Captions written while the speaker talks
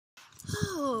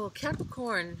Oh,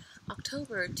 Capricorn,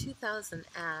 October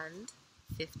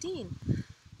 2015.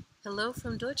 Hello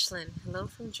from Deutschland. Hello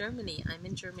from Germany. I'm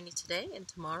in Germany today, and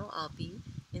tomorrow I'll be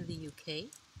in the UK,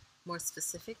 more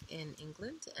specific in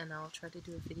England, and I'll try to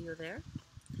do a video there.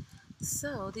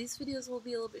 So these videos will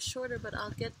be a little bit shorter, but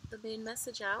I'll get the main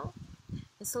message out.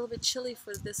 It's a little bit chilly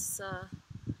for this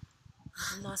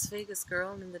Las Vegas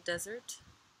girl in the desert,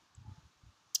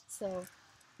 so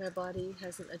my body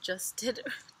hasn't adjusted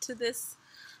to this.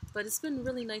 But it's been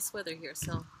really nice weather here,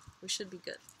 so we should be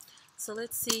good. So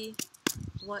let's see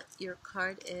what your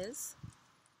card is.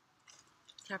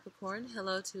 Capricorn,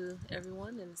 hello to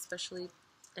everyone, and especially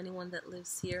anyone that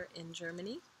lives here in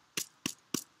Germany.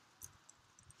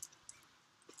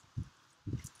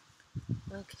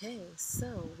 Okay,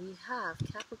 so we have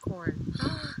Capricorn,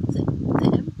 the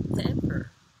Emperor.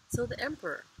 So the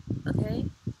Emperor, okay?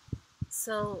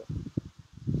 So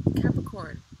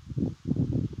Capricorn,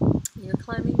 you're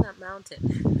climbing that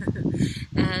mountain.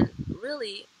 And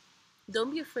really,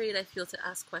 don't be afraid, I feel, to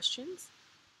ask questions,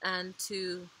 and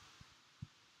you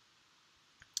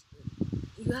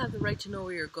have the right to know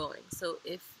where you're going. So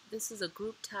if this is a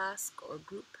group task or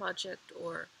group project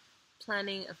or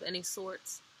planning of any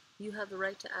sorts, you have the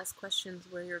right to ask questions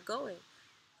where you're going.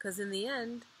 Because in the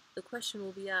end, the question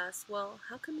will be asked, well,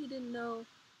 how come you didn't know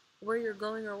where you're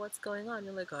going or what's going on?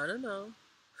 You're like, I don't know.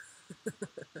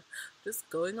 Just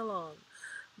going along.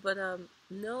 But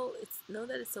know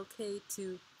that it's okay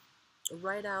to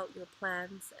write out your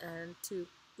plans and to,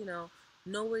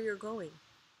 know where you're going.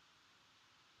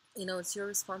 It's your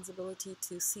responsibility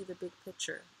to see the big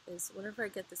picture. Whenever I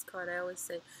get this card, I always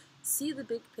say, see the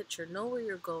big picture, know where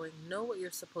you're going, know what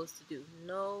you're supposed to do.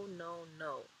 Know.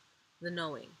 The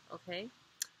knowing, okay?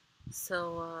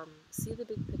 So see the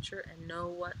big picture and know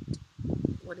what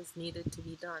is needed to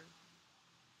be done.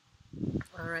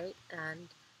 All right,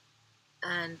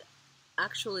 and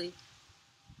actually,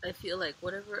 I feel like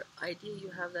whatever idea you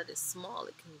have that is small,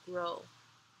 it can grow,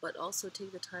 but also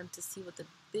take the time to see what the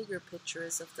bigger picture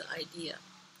is of the idea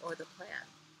or the plan,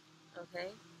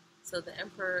 okay? So the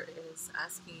Emperor is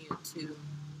asking you to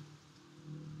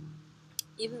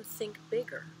even think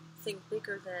bigger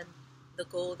than the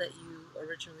goal that you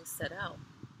originally set out.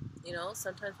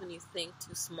 Sometimes when you think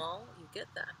too small, you get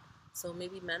that. So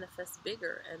maybe manifest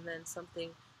bigger, and then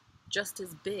something just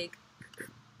as big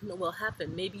will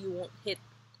happen. Maybe you won't hit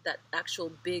that actual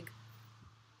big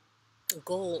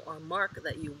goal or mark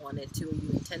that you wanted to or you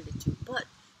intended to, but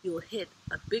you'll hit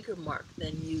a bigger mark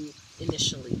than you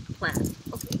initially planned.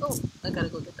 Okay, I gotta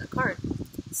go get that card.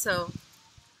 So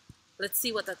let's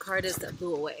see what that card is that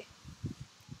blew away.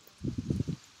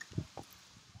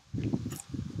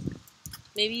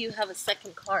 Maybe you have a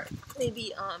second card.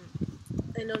 Maybe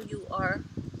I know you are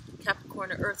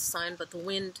Capricorn or Earth sign, but the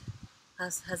wind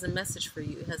has a message for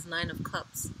you. It has 9 of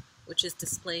Cups, which is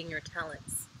displaying your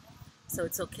talents. So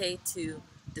it's okay to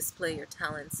display your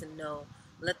talents and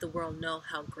let the world know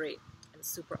how great and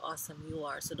super awesome you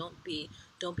are. So don't be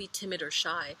timid or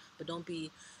shy, but don't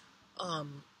be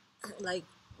like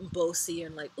bossy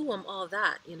and like, ooh, I'm all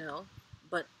that,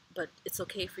 But it's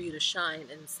okay for you to shine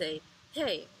and say,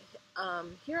 hey,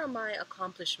 here are my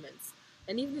accomplishments.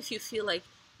 And even if you feel like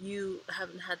you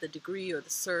haven't had the degree or the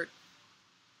cert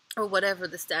or whatever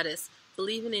the status,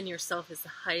 believing in yourself is the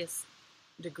highest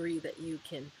degree that you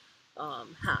can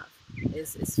have,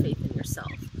 is faith in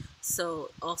yourself.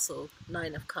 So also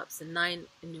 9 of Cups, and 9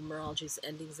 in numerology is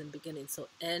endings and beginnings. So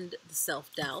end the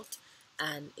self-doubt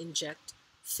and inject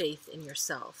faith in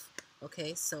yourself.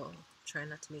 Okay, so try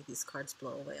not to make these cards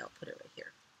blow away. I'll put it right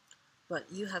here.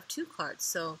 But you have 2 cards.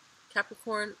 So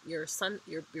Capricorn, your sun,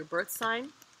 your birth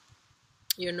sign,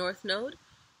 your north node,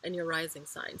 and your rising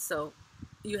sign. So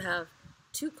you have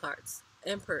 2 cards.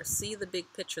 Emperor, see the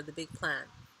big picture, the big plan.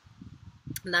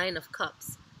 9 of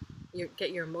Cups,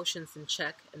 get your emotions in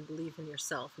check and believe in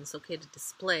yourself. And it's okay to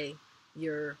display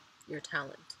your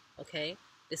talent, okay?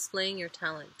 Displaying your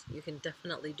talent, you can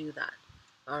definitely do that.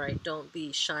 All right, don't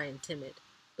be shy and timid.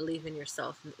 Believe in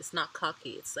yourself. It's not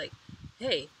cocky. It's like,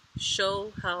 hey,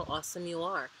 show how awesome you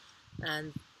are.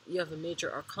 And you have a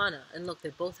major arcana. And look, they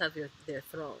both have their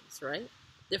thrones, right?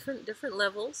 Different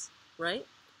levels, right?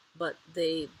 But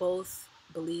they both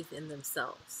believe in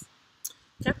themselves.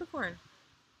 Capricorn,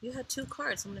 you had 2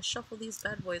 cards. I'm going to shuffle these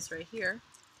bad boys right here.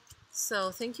 So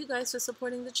thank you guys for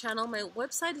supporting the channel. My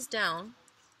website is down,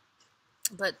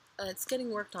 but it's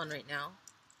getting worked on right now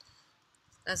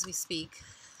as we speak.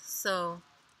 So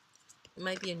it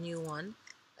might be a new one.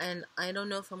 And I don't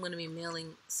know if I'm going to be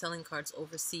selling cards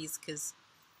overseas, because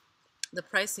the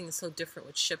pricing is so different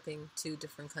with shipping to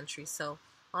different countries. So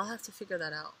I'll have to figure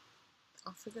that out.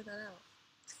 I'll figure that out.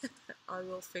 I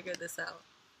will figure this out.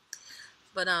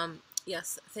 But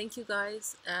yes, thank you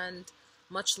guys, and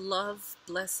much love,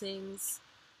 blessings,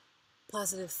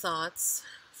 positive thoughts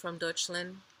from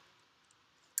Deutschland.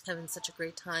 Having such a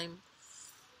great time.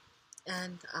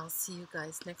 And I'll see you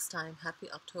guys next time. Happy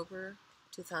October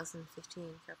 2015,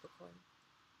 Capricorn.